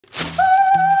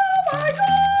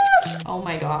Oh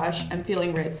my gosh, I'm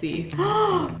feeling ritzy.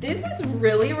 This is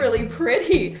really, really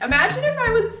pretty. Imagine if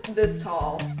I was this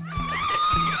tall.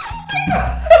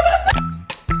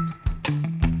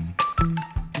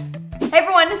 Hey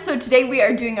everyone, so today we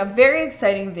are doing a very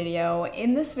exciting video.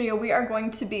 In this video, we are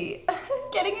going to be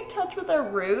getting in touch with our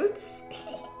roots.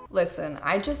 Listen,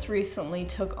 I just recently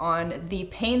took on the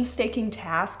painstaking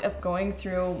task of going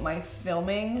through my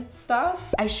filming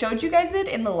stuff. I showed you guys it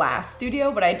in the last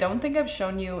studio, but I don't think I've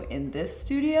shown you in this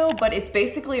studio. But it's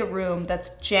basically a room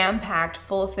that's jam-packed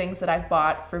full of things that I've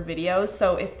bought for videos.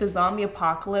 So if the zombie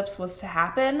apocalypse was to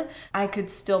happen, I could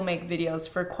still make videos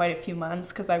for quite a few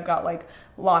months because I've got like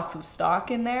lots of stock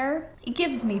in there. It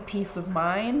gives me peace of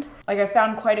mind. Like I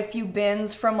found quite a few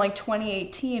bins from like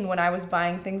 2018 when I was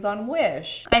buying things on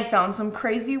Wish. I found some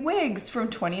crazy wigs from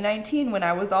 2019 when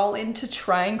I was all into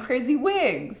trying crazy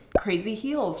wigs. Crazy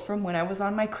heels from when I was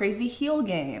on my crazy heel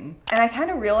game. And I kind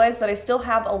of realized that I still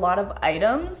have a lot of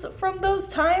items from those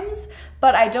times,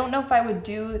 but I don't know if I would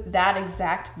do that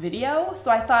exact video.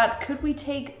 So I thought, could we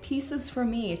take pieces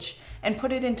from each and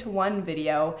put it into one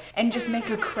video and just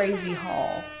make a crazy haul?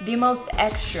 The most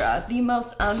extra, the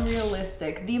most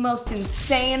unrealistic, the most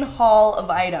insane haul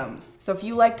of items. So if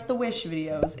you liked the Wish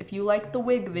videos, if you liked the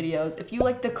wig videos, if you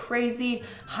like the crazy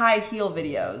high heel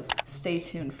videos, stay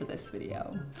tuned for this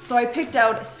video. So I picked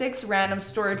out 6 random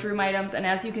storage room items, and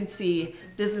as you can see,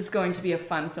 this is going to be a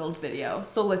fun-filled video.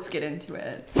 So let's get into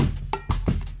it.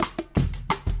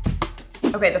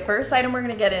 Okay, the first item we're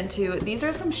gonna get into, these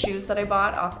are some shoes that I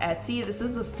bought off Etsy. This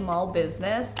is a small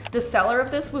business. The seller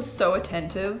of this was so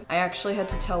attentive, I actually had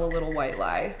to tell a little white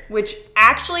lie, which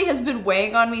actually has been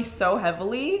weighing on me so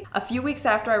heavily. A few weeks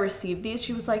after I received these,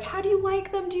 she was like, how do you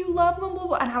like them? Do you love them? Blah,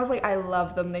 blah. And I was like, I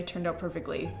love them. They turned out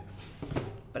perfectly.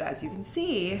 But as you can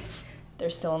see, they're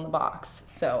still in the box,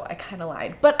 so I kind of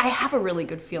lied. But I have a really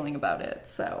good feeling about it,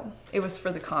 so it was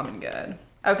for the common good.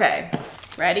 Okay,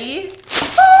 ready?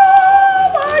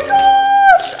 Oh my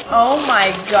gosh! Oh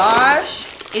my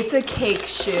gosh! It's a cake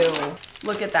shoe.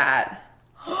 Look at that.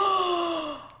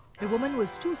 The woman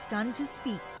was too stunned to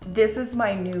speak. This is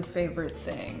my new favorite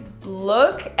thing.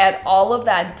 Look at all of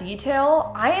that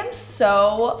detail. I am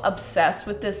so obsessed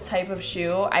with this type of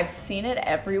shoe. I've seen it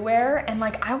everywhere, and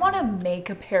like, I wanna make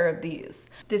a pair of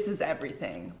these. This is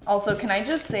everything. Also, can I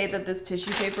just say that this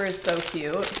tissue paper is so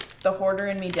cute? The hoarder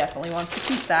in me definitely wants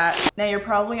to keep that. Now you're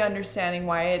probably understanding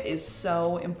why it is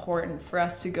so important for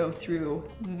us to go through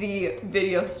the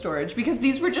video storage, because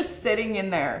these were just sitting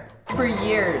in there for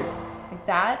years. Like,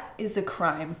 that is a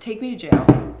crime. Take me to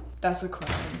jail. That's a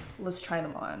crime. Let's try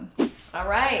them on. All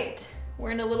right.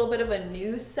 We're in a little bit of a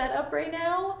new setup right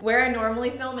now. Where I normally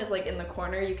film is like in the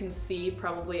corner. You can see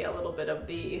probably a little bit of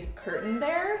the curtain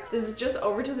there. This is just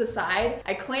over to the side.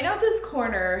 I cleaned out this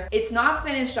corner. It's not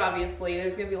finished, obviously.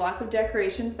 There's gonna be lots of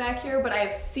decorations back here, but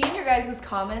I've seen your guys'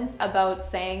 comments about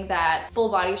saying that full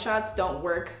body shots don't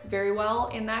work very well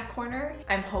in that corner.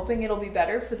 I'm hoping it'll be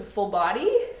better for the full body.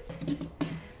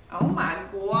 Oh my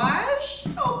gosh.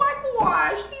 Oh my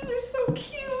gosh, these are so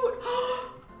cute.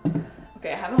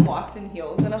 Okay, I haven't walked in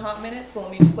heels in a hot minute, so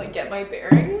let me just like get my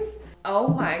bearings. Oh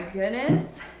my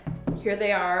goodness. Here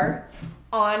they are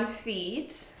on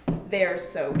feet. They're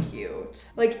so cute.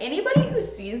 Like, anybody who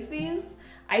sees these,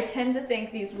 I tend to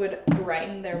think these would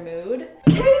brighten their mood.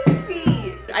 Cake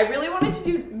feet! I really wanted to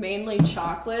do mainly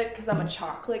chocolate because I'm a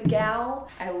chocolate gal.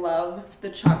 I love the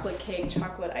chocolate cake,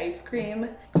 chocolate ice cream.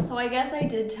 So I guess I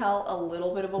did tell a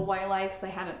little bit of a white lie because I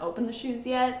hadn't opened the shoes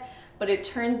yet, but it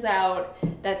turns out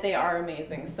that they are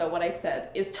amazing. So what I said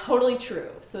is totally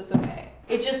true, so it's okay.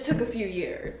 It just took a few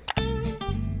years.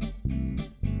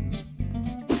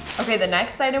 Okay, the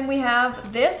next item we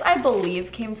have, this I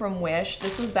believe came from Wish.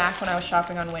 This was back when I was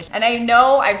shopping on Wish. And I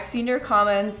know I've seen your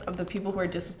comments of the people who are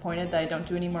disappointed that I don't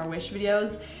do any more Wish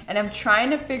videos. And I'm trying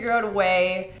to figure out a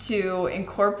way to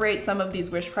incorporate some of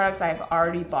these Wish products I've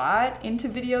already bought into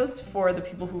videos for the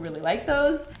people who really like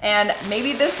those. And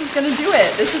maybe this is gonna do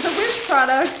it. This is a Wish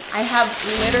product. I have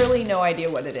literally no idea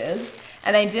what it is.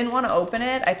 And I didn't want to open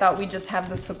it. I thought we'd just have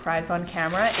the surprise on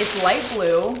camera. It's light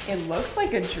blue. It looks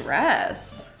like a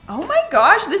dress. Oh my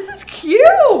gosh, this is cute!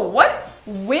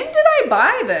 When did I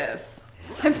buy this?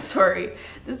 I'm sorry,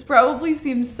 this probably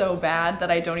seems so bad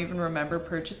that I don't even remember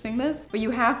purchasing this, but you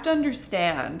have to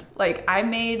understand, like, I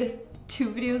made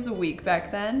 2 videos a week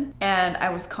back then, and I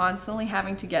was constantly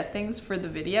having to get things for the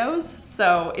videos,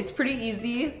 so it's pretty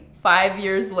easy 5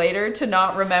 years later to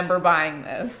not remember buying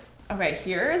this. Okay,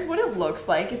 here is what it looks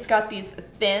like. It's got these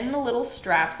thin little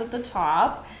straps at the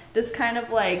top, this kind of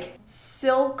like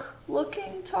silk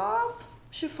looking top,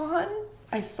 chiffon.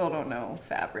 I still don't know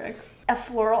fabrics. A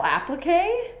floral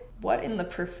applique? What in the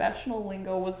professional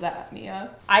lingo was that, Mia?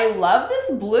 I love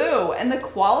this blue, and the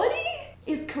quality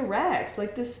is correct.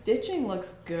 Like, the stitching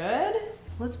looks good.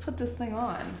 Let's put this thing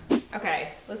on. Okay,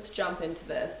 let's jump into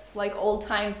this, like old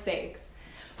time's sakes.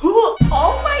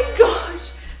 Oh my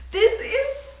gosh, this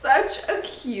is such a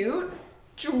cute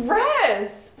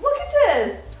dress. Look at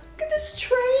this. Look at this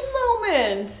train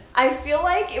moment. I feel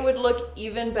like it would look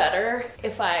even better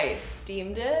if I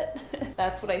steamed it.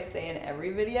 That's what I say in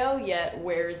every video, yet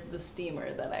where's the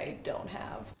steamer that I don't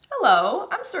have? Hello,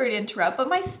 I'm sorry to interrupt, but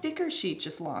my sticker sheet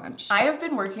just launched. I have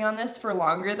been working on this for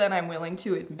longer than I'm willing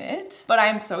to admit, but I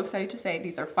am so excited to say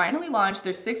these are finally launched.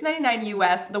 They're $6.99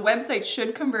 US. The website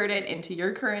should convert it into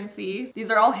your currency. These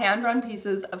are all hand-drawn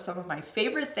pieces of some of my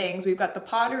favorite things. We've got the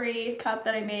pottery cup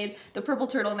that I made, the purple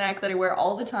turtleneck that I wear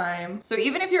all the time. So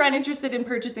even if you're uninterested in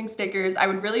purchasing stickers, I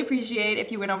would really appreciate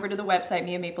if you went over to the website,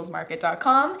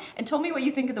 miamaplesmarket.com, and told me what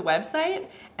you think of the website.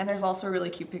 And there's also a really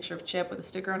cute picture of Chip with a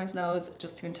sticker on his nose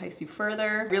just to entice you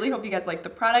further. Really hope you guys like the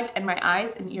product, and my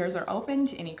eyes and ears are open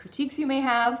to any critiques you may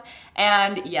have.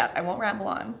 And yes, I won't ramble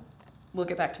on. We'll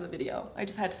get back to the video. I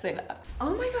just had to say that.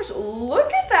 Oh my gosh,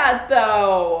 look at that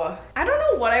though. I don't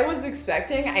know what I was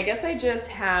expecting. I guess I just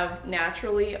have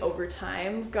naturally over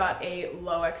time got a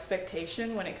low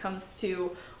expectation when it comes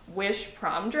to Wish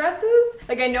prom dresses.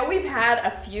 Like, I know we've had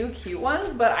a few cute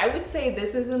ones, but I would say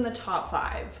this is in the top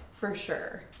 5 for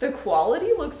sure. The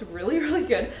quality looks really, really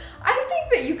good. I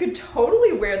think that you could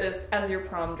totally wear this as your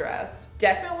prom dress.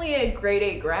 Definitely a grade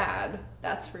 8 grad,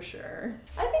 that's for sure.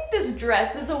 I think this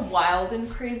dress is a wild and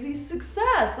crazy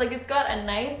success. Like, it's got a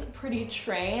nice, pretty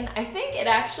train. I think it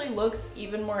actually looks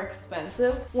even more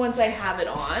expensive once I have it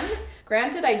on.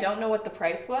 Granted, I don't know what the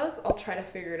price was. I'll try to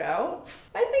figure it out.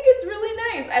 I think it's really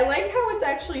nice. I like how it's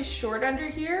actually short under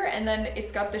here, and then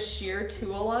it's got the sheer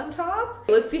tulle on top.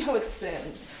 Let's see how it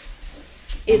spins.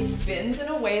 It spins in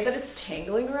a way that it's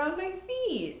tangling around my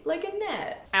feet, like a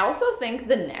net. I also think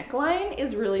the neckline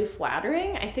is really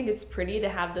flattering. I think it's pretty to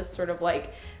have this sort of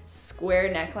like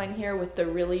square neckline here with the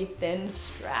really thin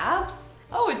straps.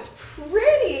 Oh, it's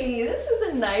pretty. This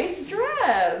is a nice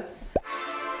dress.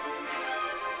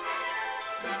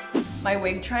 My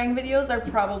wig trying videos are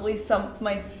probably some of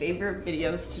my favorite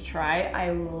videos to try.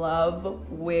 I love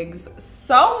wigs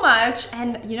so much.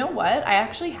 And you know what? I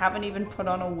actually haven't even put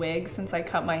on a wig since I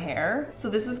cut my hair. So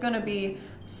this is gonna be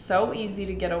so easy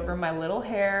to get over my little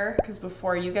hair, because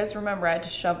before, you guys remember, I had to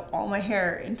shove all my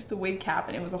hair into the wig cap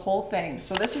and it was a whole thing.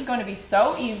 So this is going to be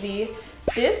so easy.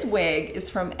 This wig is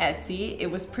from Etsy. It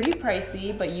was pretty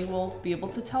pricey, but you will be able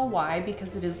to tell why,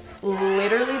 because it is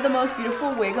literally the most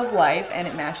beautiful wig of life and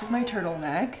it matches my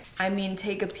turtleneck. I mean,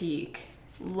 take a peek.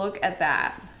 Look at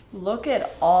that. Look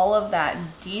at all of that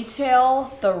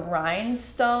detail, the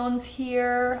rhinestones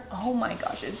here. Oh my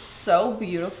gosh, it's so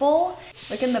beautiful.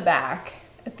 Look in the back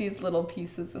at these little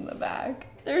pieces in the back.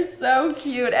 They're so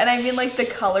cute. And I mean, like, the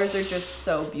colors are just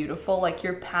so beautiful, like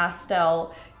your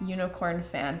pastel unicorn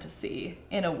fantasy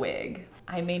in a wig.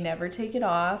 I may never take it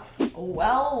off.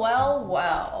 Well, well,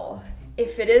 well.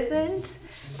 If it isn't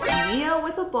Mia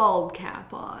with a bald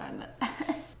cap on.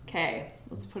 Okay,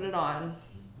 let's put it on.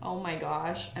 Oh my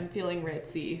gosh, I'm feeling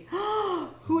ritzy.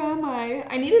 Who am I?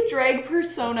 I need a drag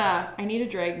persona. I need a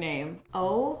drag name.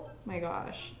 Oh my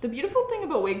gosh. The beautiful thing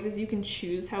about wigs is you can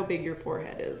choose how big your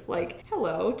forehead is. Like,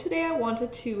 hello, today I want a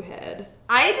 2-head.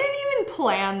 I didn't even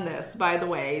plan this, by the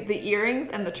way. The earrings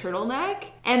and the turtleneck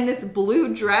and this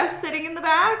blue dress sitting in the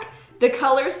back. The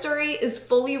color story is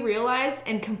fully realized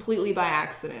and completely by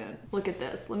accident. Look at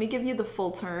this. Let me give you the full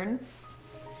turn.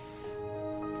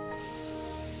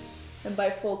 And by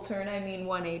full turn, I mean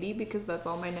 180, because that's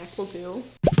all my neck will do.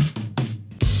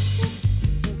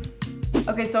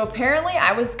 Okay, so apparently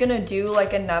I was gonna do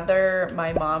like another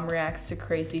My Mom Reacts to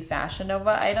Crazy Fashion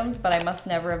Nova items, but I must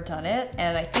never have done it.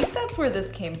 And I think that's where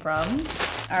this came from.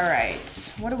 All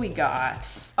right, what do we got?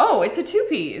 Oh, it's a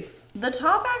 2-piece. The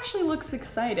top actually looks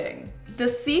exciting. The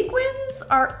sequins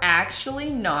are actually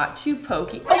not too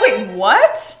pokey. Oh wait,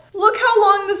 what? Look how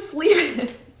long the sleeve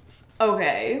is.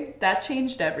 Okay, that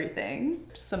changed everything.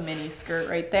 Just a mini skirt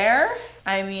right there.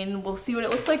 I mean, we'll see what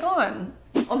it looks like on.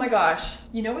 Oh my gosh,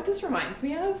 you know what this reminds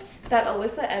me of? That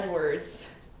Alyssa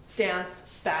Edwards dance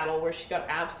battle where she got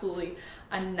absolutely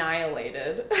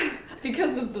annihilated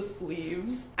because of the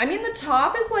sleeves. I mean, the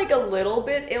top is like a little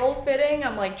bit ill-fitting.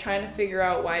 I'm like trying to figure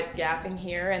out why it's gapping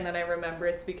here, and then I remember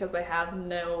it's because I have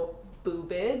no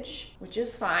boobage, which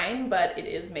is fine, but it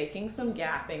is making some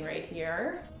gapping right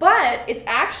here. But it's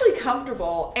actually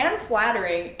comfortable and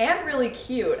flattering and really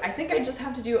cute. I think I just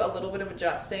have to do a little bit of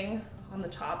adjusting on the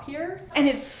top here. And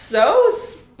it's so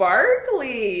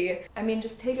sparkly. I mean,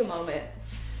 just take a moment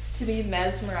to be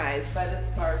mesmerized by the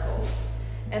sparkles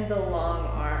and the long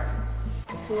arms.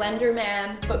 Slender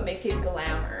Man, but make it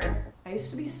glamour. I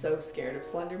used to be so scared of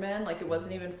Slender Man, like it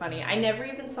wasn't even funny. I never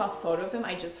even saw a photo of him,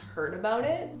 I just heard about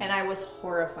it, and I was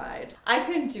horrified. I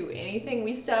couldn't do anything.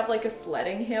 We used to have like a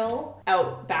sledding hill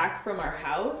out back from our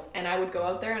house, and I would go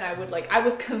out there and I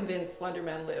was convinced Slender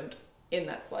Man lived in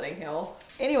that sledding hill.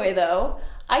 Anyway though,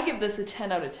 I give this a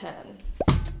 10 out of 10.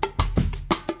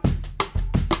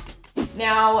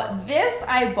 Now, this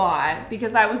I bought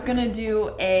because I was gonna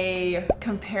do a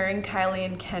comparing Kylie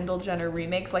and Kendall Jenner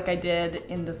remix like I did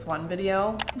in this one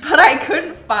video, but I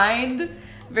couldn't find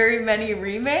very many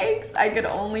remakes. I could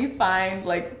only find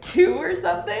like 2 or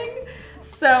something.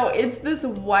 So it's this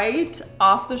white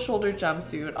off-the-shoulder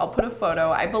jumpsuit. I'll put a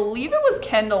photo. I believe it was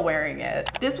Kendall wearing it.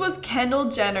 This was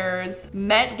Kendall Jenner's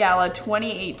Met Gala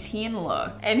 2018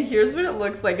 look. And here's what it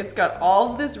looks like. It's got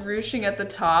all of this ruching at the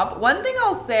top. One thing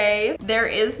I'll say, there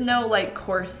is no like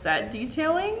corset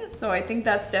detailing, so I think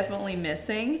that's definitely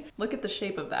missing. Look at the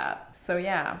shape of that. So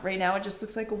yeah, right now it just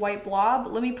looks like a white blob.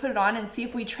 Let me put it on and see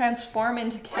if we transform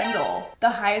into Kendall, the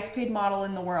highest paid model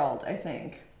in the world, I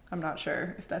think. I'm not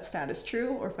sure if that stat is true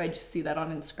or if I just see that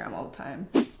on Instagram all the time.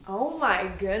 Oh my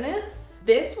goodness.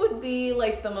 This would be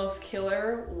like the most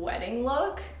killer wedding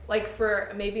look, like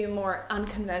for maybe a more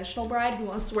unconventional bride who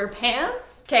wants to wear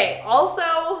pants. Okay,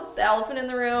 also the elephant in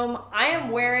the room, I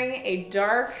am wearing a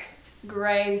dark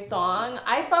gray thong.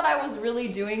 I thought I was really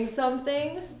doing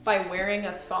something by wearing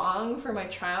a thong for my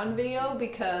try-on video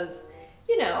because,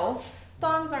 you know,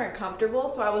 thongs aren't comfortable,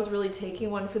 so I was really taking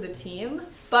one for the team,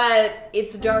 but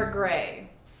it's dark gray.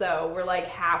 So we're like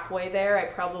halfway there. I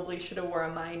probably should have worn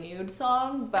a My Nude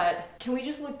thong, but can we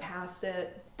just look past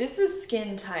it? This is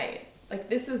skin tight.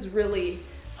 Like this is really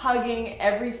hugging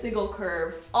every single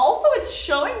curve. Also, it's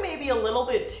showing maybe a little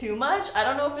bit too much. I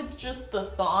don't know if it's just the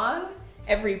thong.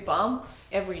 Every bump,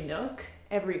 every nook,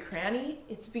 every cranny,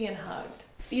 it's being hugged.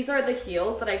 These are the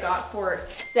heels that I got for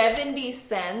 70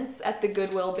 cents at the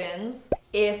Goodwill bins.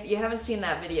 If you haven't seen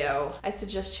that video, I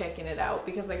suggest checking it out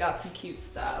because I got some cute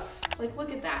stuff. Like, look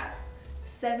at that,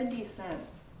 70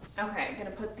 cents. Okay, I'm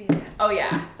gonna put these, oh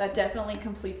yeah, that definitely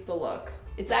completes the look.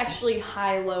 It's actually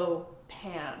high-low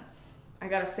pants. I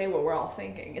gotta say what we're all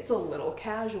thinking. It's a little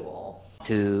casual.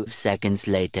 2 seconds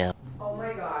later. Oh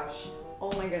my gosh.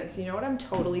 Oh my goodness, you know what I'm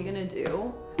totally gonna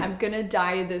do? I'm gonna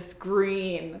dye this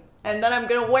green and then I'm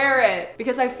gonna wear it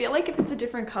because I feel like if it's a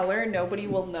different color, nobody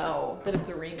will know that it's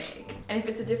a remake. And if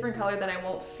it's a different color, then I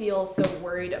won't feel so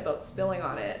worried about spilling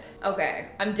on it. Okay,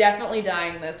 I'm definitely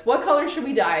dyeing this. What color should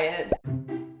we dye it?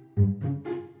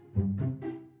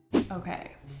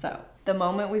 Okay, so the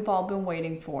moment we've all been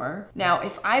waiting for. Now,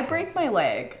 if I break my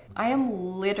leg, I am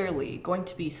literally going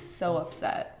to be so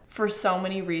upset for so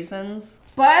many reasons,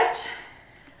 but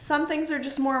some things are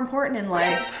just more important in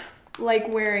life, like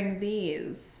wearing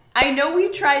these. I know we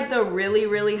tried the really,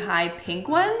 really high pink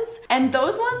ones, and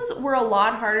those ones were a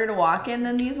lot harder to walk in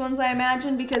than these ones, I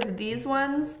imagine, because these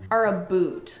ones are a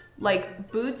boot.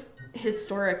 Like, boots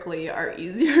historically are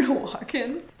easier to walk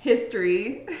in.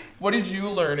 History. What did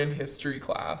you learn in history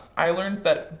class? I learned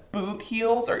that boot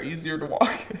heels are easier to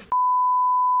walk in.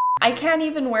 I can't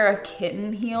even wear a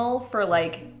kitten heel for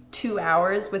like 2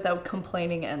 hours without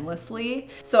complaining endlessly.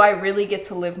 So I really get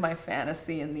to live my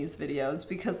fantasy in these videos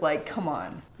because, like, come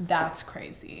on, that's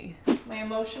crazy. My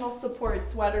emotional support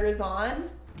sweater is on.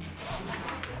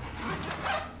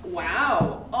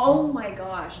 Wow. Oh my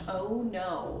gosh. Oh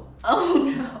no.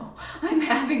 Oh no. I'm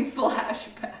having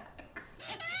flashbacks.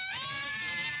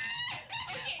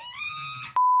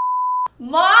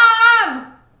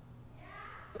 Mom!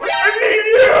 I need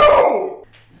you!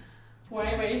 Why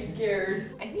am I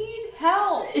scared? I need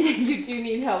help. You do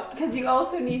need help, because you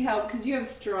also need help because you have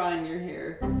straw in your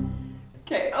hair.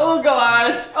 Okay. Oh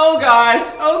gosh. Oh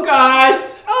gosh. Oh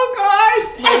gosh. Oh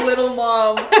gosh. My little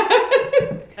mom.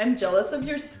 I'm jealous of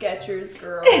your Skechers,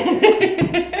 girl.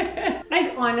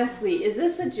 Like, honestly, is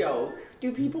this a joke?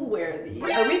 Do people wear these?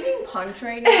 Are we being punked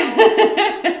right now?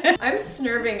 I'm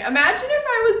snurving. Imagine if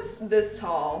I was this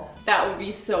tall. That would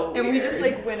be so weird. And we just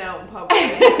like went out in public.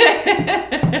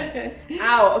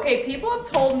 Ow. Okay, people have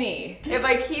told me if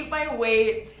I keep my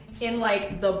weight in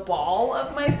like the ball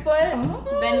of my foot,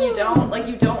 then you don't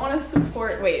want to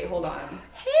support. Wait, hold on.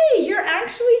 Hey, you're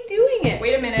actually doing it.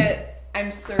 Wait a minute.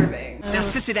 I'm serving. Now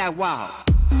sissy that wow.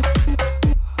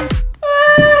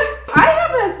 I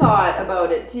have a thought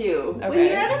about it too. When Okay.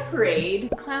 you're at a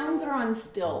parade, clowns are on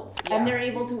stilts and they're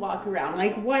able to walk around.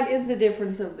 Like, what is the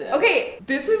difference of this? Okay,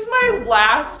 this is my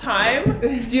last time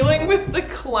dealing with the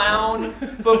clown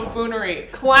buffoonery.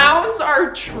 Clowns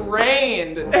are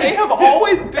trained. They have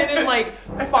always been in like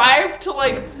 5 to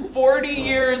like 40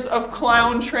 years of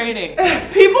clown training.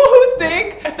 People who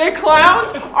think that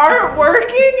clowns aren't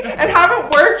working and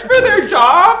haven't worked for their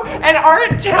job and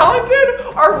aren't talented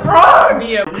are wrong.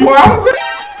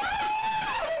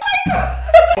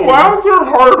 Clowns are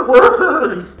hard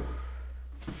workers.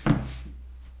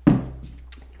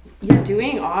 You're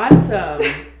doing awesome.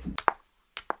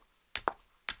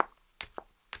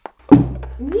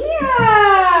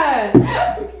 Yeah!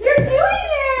 You're doing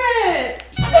it!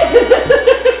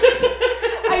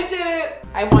 I did it.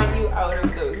 I want you out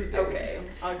of those boots. Okay.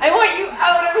 I want you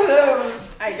out of those.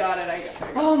 I got it.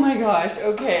 Oh my gosh,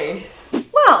 okay.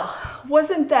 Well,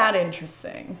 wasn't that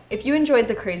interesting? If you enjoyed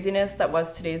the craziness that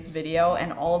was today's video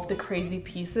and all of the crazy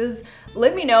pieces,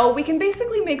 let me know. We can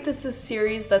basically make this a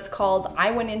series that's called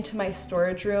I went into my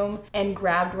storage room and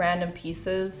grabbed random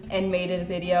pieces and made a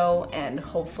video, and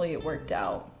hopefully it worked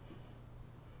out.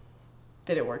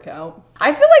 Did it work out?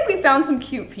 I feel like we found some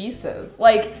cute pieces.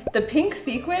 Like the pink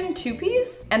sequin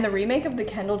 2-piece and the remake of the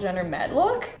Kendall Jenner Med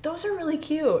look. Those are really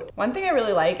cute. One thing I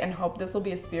really like and hope this will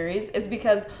be a series is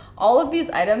because all of these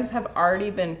items have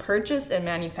already been purchased and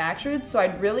manufactured, so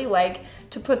I'd really like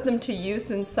to put them to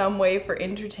use in some way for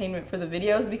entertainment for the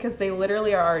videos because they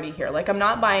literally are already here. Like, I'm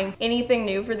not buying anything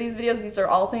new for these videos. These are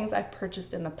all things I've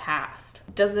purchased in the past.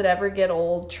 Does it ever get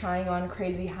old trying on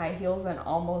crazy high heels and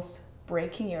almost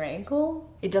breaking your ankle?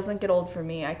 It doesn't get old for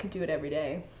me. I could do it every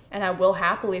day. And I will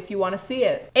happily if you want to see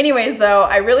it. Anyways though,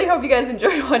 I really hope you guys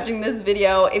enjoyed watching this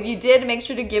video. If you did, make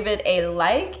sure to give it a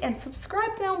like and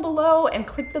subscribe down below and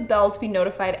click the bell to be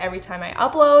notified every time I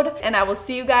upload. And I will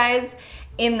see you guys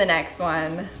in the next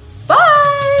one.